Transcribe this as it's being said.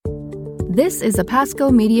This is a Pasco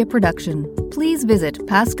Media production. Please visit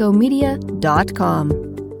pascomedia.com.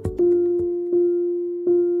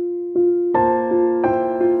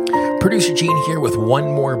 Producer Gene here with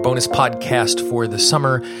one more bonus podcast for the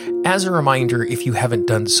summer. As a reminder, if you haven't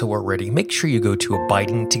done so already, make sure you go to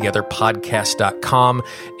abidingtogetherpodcast.com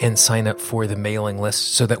and sign up for the mailing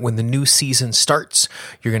list so that when the new season starts,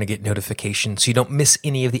 you're going to get notifications so you don't miss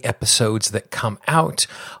any of the episodes that come out.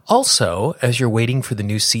 Also, as you're waiting for the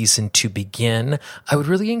new season to begin, I would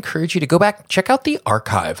really encourage you to go back, check out the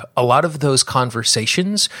archive. A lot of those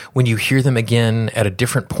conversations, when you hear them again at a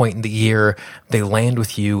different point in the year, they land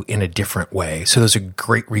with you in a different way. So those are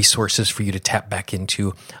great resources for you to tap back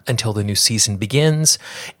into until the new season begins.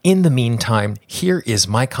 In the meantime, here is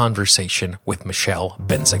my conversation with Michelle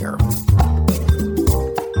Benzinger.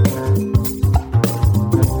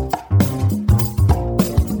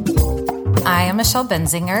 I am Michelle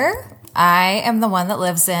Benzinger. I am the one that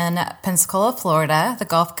lives in Pensacola, Florida, the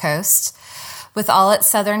Gulf Coast, with all its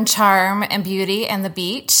southern charm and beauty and the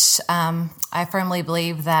beach. I firmly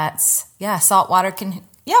believe that, salt water can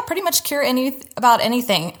pretty much cure about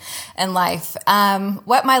anything in life.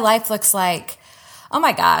 What my life looks like, oh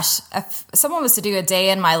my gosh, if someone was to do a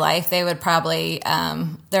day in my life, they would probably,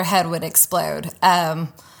 their head would explode. My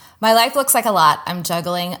life looks like a lot. I'm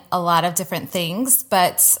juggling a lot of different things,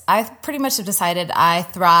 but I pretty much have decided I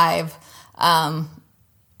thrive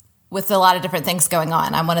with a lot of different things going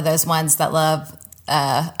on. I'm one of those ones that love,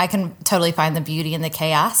 I can totally find the beauty in the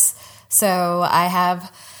chaos. So I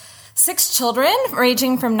have 6 children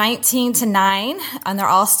ranging from 19 to 9, and they're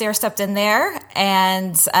all stair-stepped in there,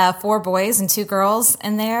 and 4 boys and 2 girls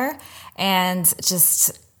in there, and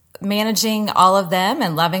just managing all of them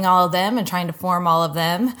and loving all of them and trying to form all of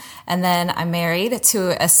them. And then I'm married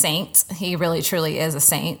to a saint. He really, truly is a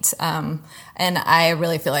saint, and I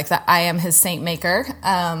really feel like that I am his saint maker,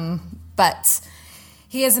 but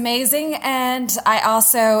he is amazing. And I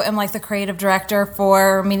also am like the creative director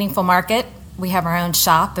for Meaningful Market. We have our own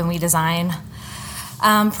shop, and we design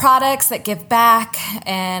products that give back,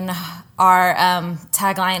 and our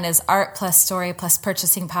tagline is art plus story plus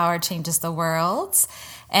purchasing power changes the world.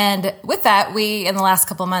 And with that, in the last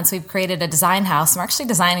couple of months, we've created a design house. We're actually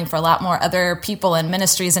designing for a lot more other people and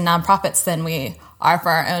ministries and nonprofits than we are for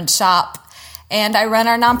our own shop. And I run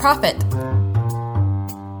our nonprofit.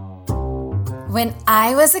 When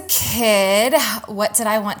I was a kid, what did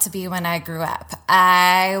I want to be when I grew up?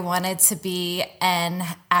 I wanted to be an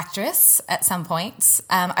actress at some point.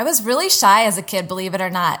 I was really shy as a kid, believe it or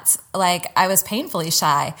not. Like, I was painfully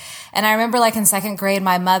shy. And I remember, like, in 2nd grade,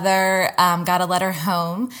 my mother got a letter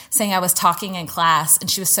home saying I was talking in class, and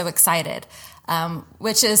she was so excited.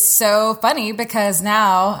 Which is so funny because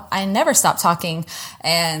now I never stop talking,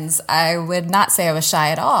 and I would not say I was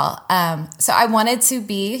shy at all. So I wanted to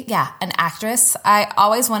be, an actress. I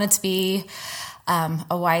always wanted to be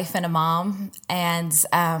a wife and a mom, and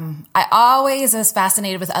I always was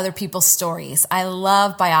fascinated with other people's stories. I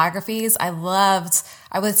love biographies. I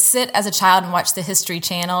would sit as a child and watch the History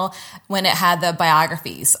Channel when it had the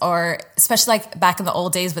biographies, or especially like back in the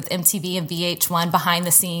old days with MTV and VH1 behind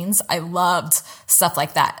the scenes. I loved stuff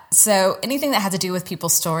like that. So anything that had to do with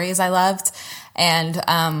people's stories, I loved. And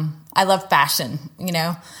I love fashion,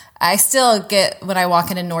 I still get, when I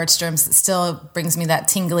walk into Nordstrom's, it still brings me that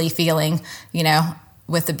tingly feeling,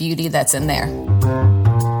 with the beauty that's in there.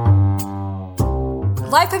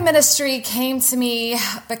 Life in ministry came to me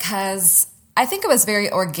because I think it was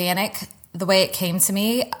very organic the way it came to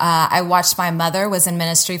me. I watched my mother was in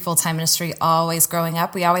ministry, full-time ministry, always growing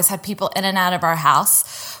up. We always had people in and out of our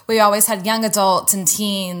house. We always had young adults and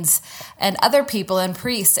teens and other people and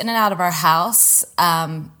priests in and out of our house.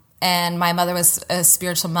 And my mother was a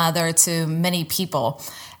spiritual mother to many people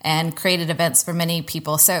and created events for many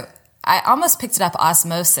people. So I almost picked it up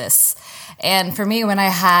osmosis. And for me, when I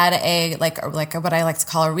had a what I like to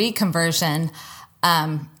call a reconversion,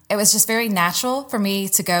 it was just very natural for me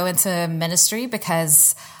to go into ministry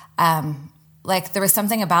because there was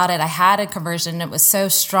something about it. I had a conversion. It was so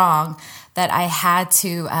strong that I had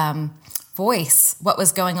to voice what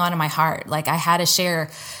was going on in my heart. Like, I had to share,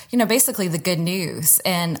 basically the good news.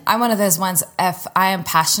 And I'm one of those ones, if I am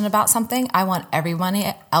passionate about something, I want everyone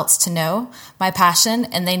else to know my passion,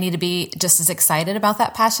 and they need to be just as excited about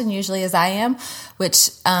that passion usually as I am,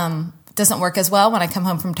 which doesn't work as well when I come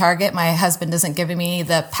home from Target. My husband isn't giving me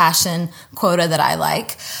the passion quota that I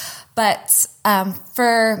like. But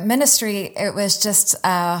for ministry, it was just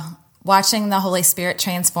watching the Holy Spirit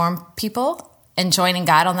transform people and joining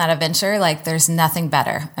God on that adventure. Like, there's nothing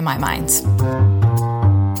better in my mind.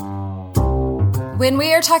 When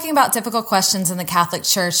we are talking about difficult questions in the Catholic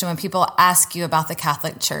Church, and when people ask you about the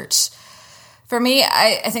Catholic Church, For me,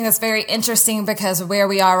 I think that's very interesting because where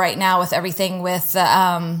we are right now with everything with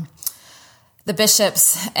the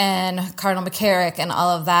bishops and Cardinal McCarrick and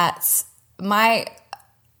all of that, my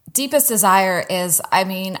deepest desire is,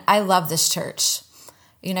 I love this church.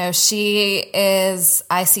 I see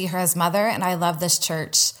her as mother, and I love this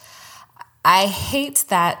church. I hate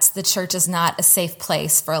that the church is not a safe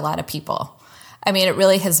place for a lot of people. It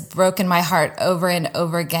really has broken my heart over and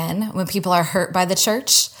over again when people are hurt by the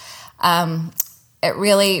church. It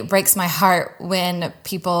really breaks my heart when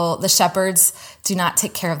the shepherds, do not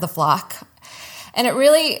take care of the flock. And it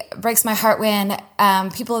really breaks my heart when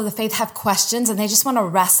people of the faith have questions and they just want to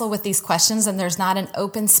wrestle with these questions, and there's not an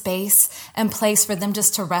open space and place for them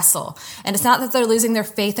just to wrestle. And it's not that they're losing their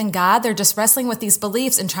faith in God. They're just wrestling with these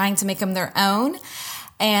beliefs and trying to make them their own.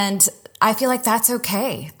 And I feel like that's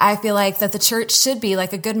okay. I feel like that the church should be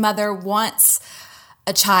like a good mother wants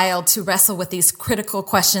a child to wrestle with these critical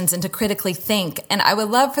questions and to critically think. And I would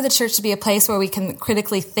love for the church to be a place where we can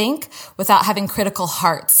critically think without having critical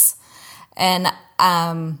hearts. And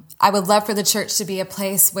I would love for the church to be a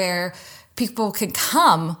place where people can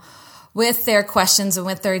come with their questions and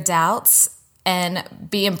with their doubts and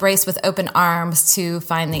be embraced with open arms to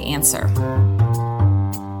find the answer.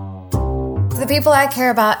 The people I care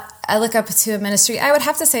about, I look up to a ministry. I would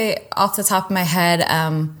have to say off the top of my head,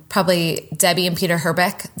 probably Debbie and Peter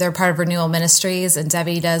Herbeck. They're part of Renewal Ministries, and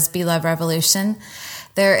Debbie does Be Love Revolution.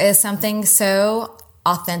 There is something so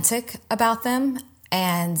authentic about them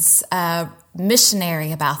and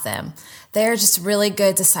missionary about them. They're just really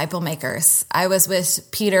good disciple makers. I was with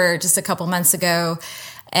Peter just a couple months ago,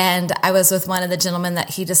 and I was with one of the gentlemen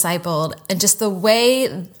that he discipled, and just the way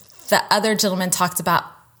the other gentleman talked about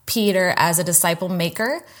Peter as a disciple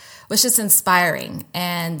maker was just inspiring.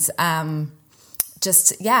 And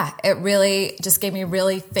it really just gave me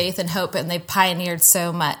really faith and hope, and they pioneered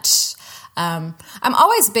so much. I'm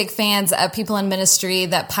always big fans of people in ministry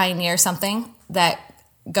that pioneer something, that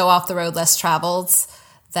go off the road less traveled,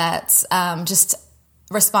 that just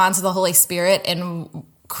respond to the Holy Spirit in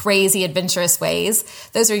crazy, adventurous ways.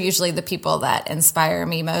 Those are usually the people that inspire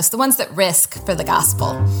me most, the ones that risk for the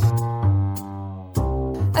gospel.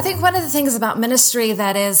 I think one of the things about ministry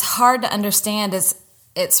that is hard to understand is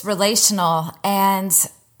it's relational, and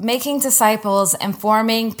making disciples and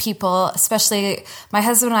forming people, especially my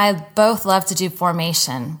husband and I both love to do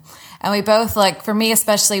formation. And we both, for me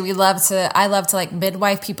especially, I love to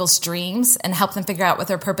midwife people's dreams and help them figure out what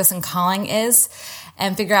their purpose and calling is,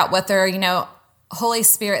 and figure out what their, Holy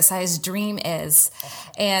Spirit-sized dream is.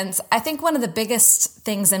 And I think one of the biggest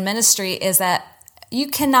things in ministry is that you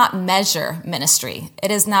cannot measure ministry.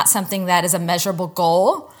 It is not something that is a measurable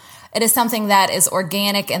goal. It is something that is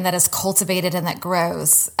organic and that is cultivated and that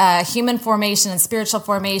grows. Human formation and spiritual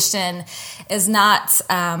formation is not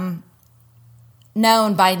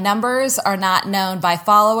known by numbers, are not known by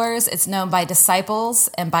followers. It's known by disciples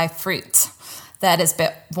and by fruit that is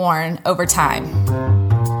born over time.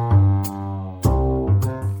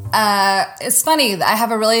 It's funny. I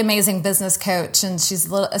have a really amazing business coach, and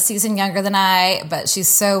she's a season younger than I, but she's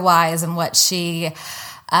so wise in what she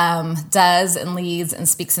does and leads and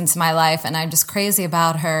speaks into my life, and I'm just crazy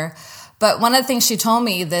about her. But one of the things she told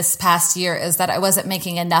me this past year is that I wasn't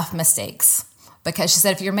making enough mistakes, because she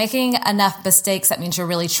said, if you're making enough mistakes, that means you're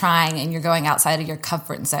really trying and you're going outside of your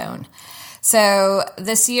comfort zone. So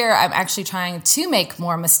this year, I'm actually trying to make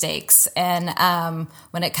more mistakes, and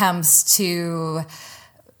when it comes to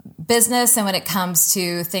business and when it comes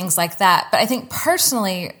to things like that. But I think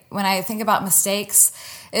personally, when I think about mistakes,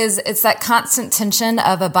 it's that constant tension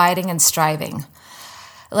of abiding and striving.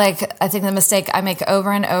 I think the mistake I make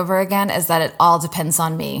over and over again is that it all depends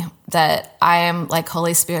on me, that I am like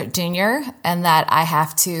Holy Spirit Jr., and that I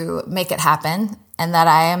have to make it happen, and that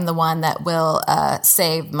I am the one that will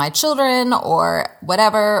save my children or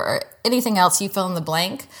whatever, or anything else, you fill in the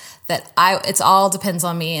blank, that it's all depends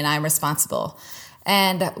on me and I'm responsible.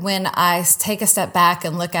 And when I take a step back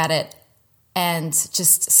and look at it and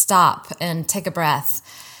just stop and take a breath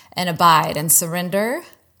and abide and surrender,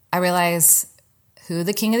 I realize who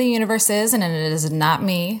the King of the universe is, and it is not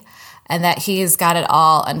me, and that He's got it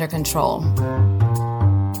all under control.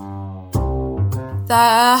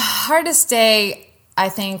 The hardest day, I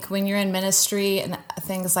think, when you're in ministry and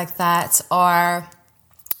things like that, are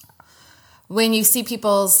when you see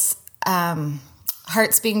people's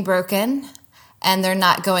hearts being broken and they're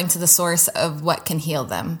not going to the source of what can heal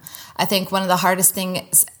them. I think one of the hardest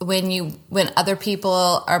things when other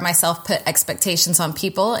people or myself put expectations on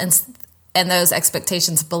people, and those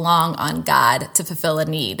expectations belong on God to fulfill a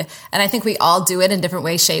need. And I think we all do it in different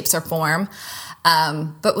ways, shapes, or form.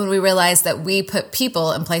 But when we realize that we put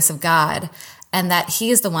people in place of God, and that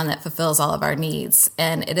he is the one that fulfills all of our needs.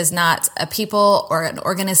 And it is not a people or an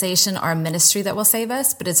organization or a ministry that will save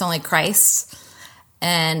us, but it's only Christ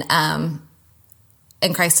and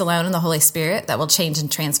Christ alone and the Holy Spirit that will change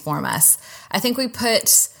and transform us. I think we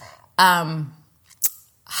put high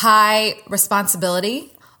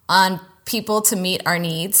responsibility on people to meet our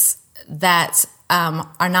needs that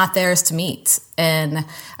are not theirs to meet. And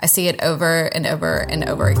I see it over and over and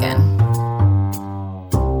over again.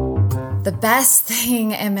 The best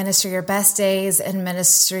thing in ministry, or best days in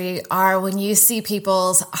ministry, are when you see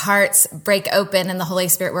people's hearts break open and the Holy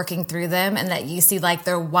Spirit working through them, and that you see like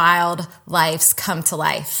their wild lives come to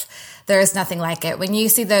life. There is nothing like it. When you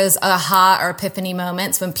see those aha or epiphany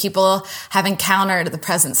moments when people have encountered the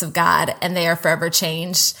presence of God and they are forever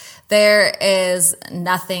changed, there is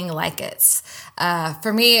nothing like it.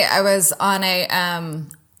 For me, I was on a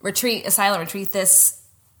silent retreat this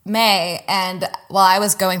May, and while I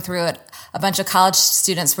was going through it, a bunch of college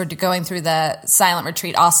students were going through the silent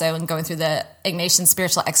retreat also and going through the Ignatian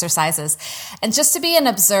spiritual exercises. And just to be an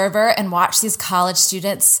observer and watch these college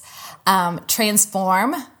students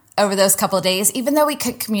transform over those couple of days, even though we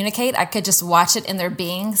couldn't communicate, I could just watch it in their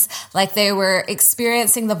beings, like they were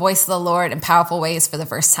experiencing the voice of the Lord in powerful ways for the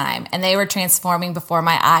first time. And they were transforming before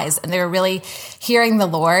my eyes, and they were really hearing the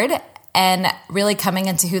Lord and really coming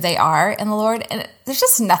into who they are in the Lord. And there's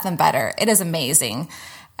just nothing better. It is amazing.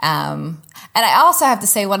 And I also have to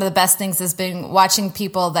say, one of the best things has been watching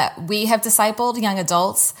people that we have discipled, young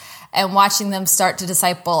adults, and watching them start to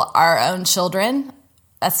disciple our own children.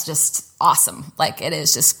 That's just awesome. Like, it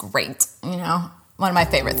is just great. You know, one of my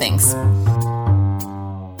favorite things.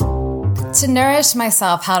 To nourish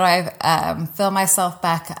myself, how do I fill myself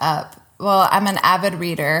back up? Well, I'm an avid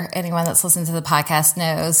reader. Anyone that's listened to the podcast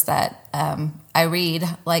knows that I read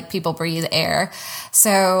like people breathe air.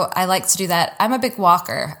 So I like to do that. I'm a big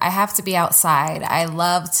walker. I have to be outside. I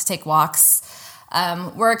love to take walks.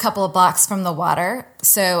 We're a couple of blocks from the water,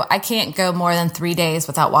 so I can't go more than 3 days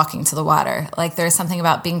without walking to the water. Like, there's something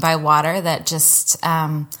about being by water that just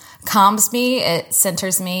calms me. It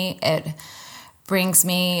centers me. It brings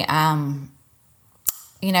me,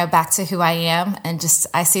 back to who I am. And just,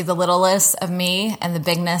 I see the littlest of me and the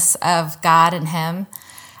bigness of God and Him.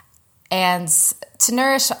 And to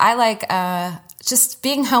nourish, I like just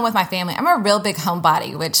being home with my family. I'm a real big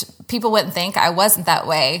homebody, which people wouldn't think. I wasn't that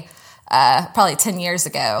way probably 10 years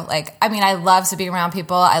ago. I love to be around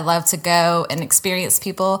people. I love to go and experience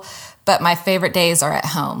people, but my favorite days are at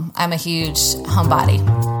home. I'm a huge homebody.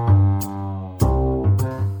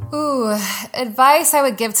 Advice I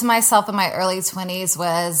would give to myself in my early 20s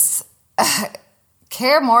was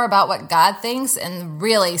care more about what God thinks and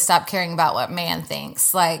really stop caring about what man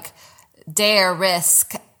thinks. Like, dare,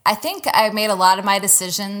 risk. I think I made a lot of my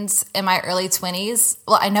decisions in my early 20s.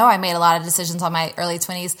 Well, I know I made a lot of decisions on my early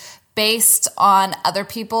 20s based on other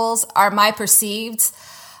people's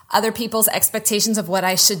expectations of what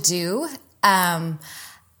I should do.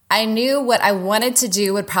 I knew what I wanted to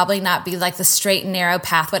do would probably not be like the straight and narrow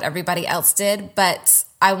path what everybody else did, but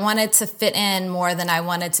I wanted to fit in more than I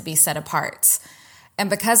wanted to be set apart. And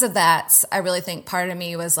because of that, I really think part of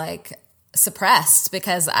me was like suppressed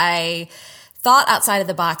because I thought outside of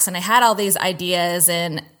the box and I had all these ideas,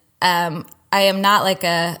 and I am not like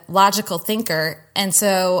a logical thinker. And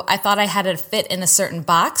so I thought I had to fit in a certain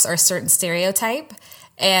box or a certain stereotype,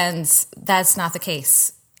 and that's not the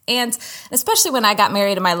case. And especially when I got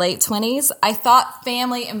married in my late 20s, I thought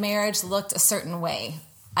family and marriage looked a certain way.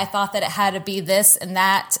 I thought that it had to be this and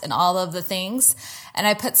that and all of the things. And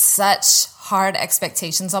I put such hard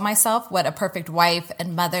expectations on myself, what a perfect wife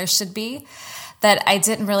and mother should be, that I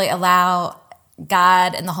didn't really allow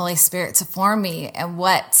God and the Holy Spirit to form me and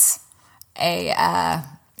what a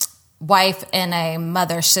wife and a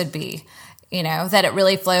mother should be. You know, that it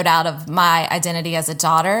really flowed out of my identity as a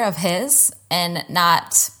daughter of His, and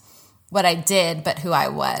not what I did, but who I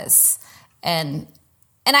was. And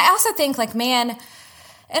I also think, like, man,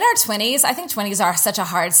 in our 20s, I think 20s are such a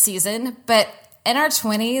hard season, but in our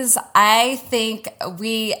 20s, I think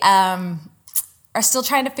we are still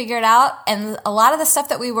trying to figure it out. And a lot of the stuff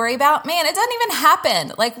that we worry about, man, it doesn't even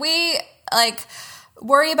happen. Like, we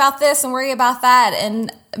worry about this and worry about that,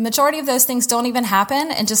 and majority of those things don't even happen,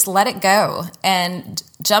 and just let it go and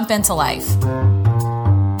jump into life.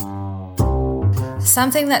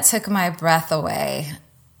 Something that took my breath away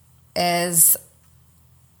is,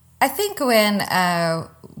 I think when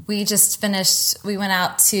we just finished, we went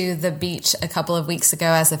out to the beach a couple of weeks ago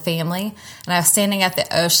as a family, and I was standing at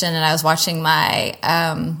the ocean and I was watching my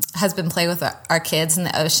husband play with our kids in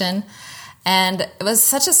the ocean. And it was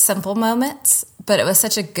such a simple moment, but it was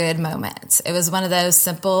such a good moment. It was one of those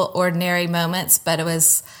simple, ordinary moments, but it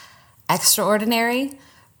was extraordinary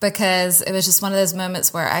because it was just one of those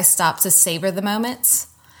moments where I stopped to savor the moment.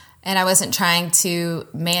 And I wasn't trying to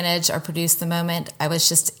manage or produce the moment. I was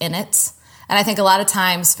just in it. And I think a lot of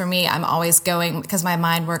times for me, I'm always going, because my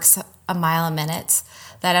mind works a mile a minute,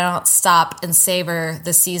 that I don't stop and savor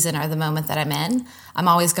the season or the moment that I'm in. I'm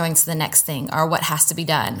always going to the next thing or what has to be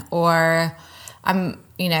done. Or I'm,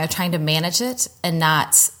 trying to manage it and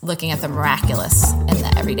not looking at the miraculous in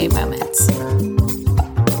the everyday moments.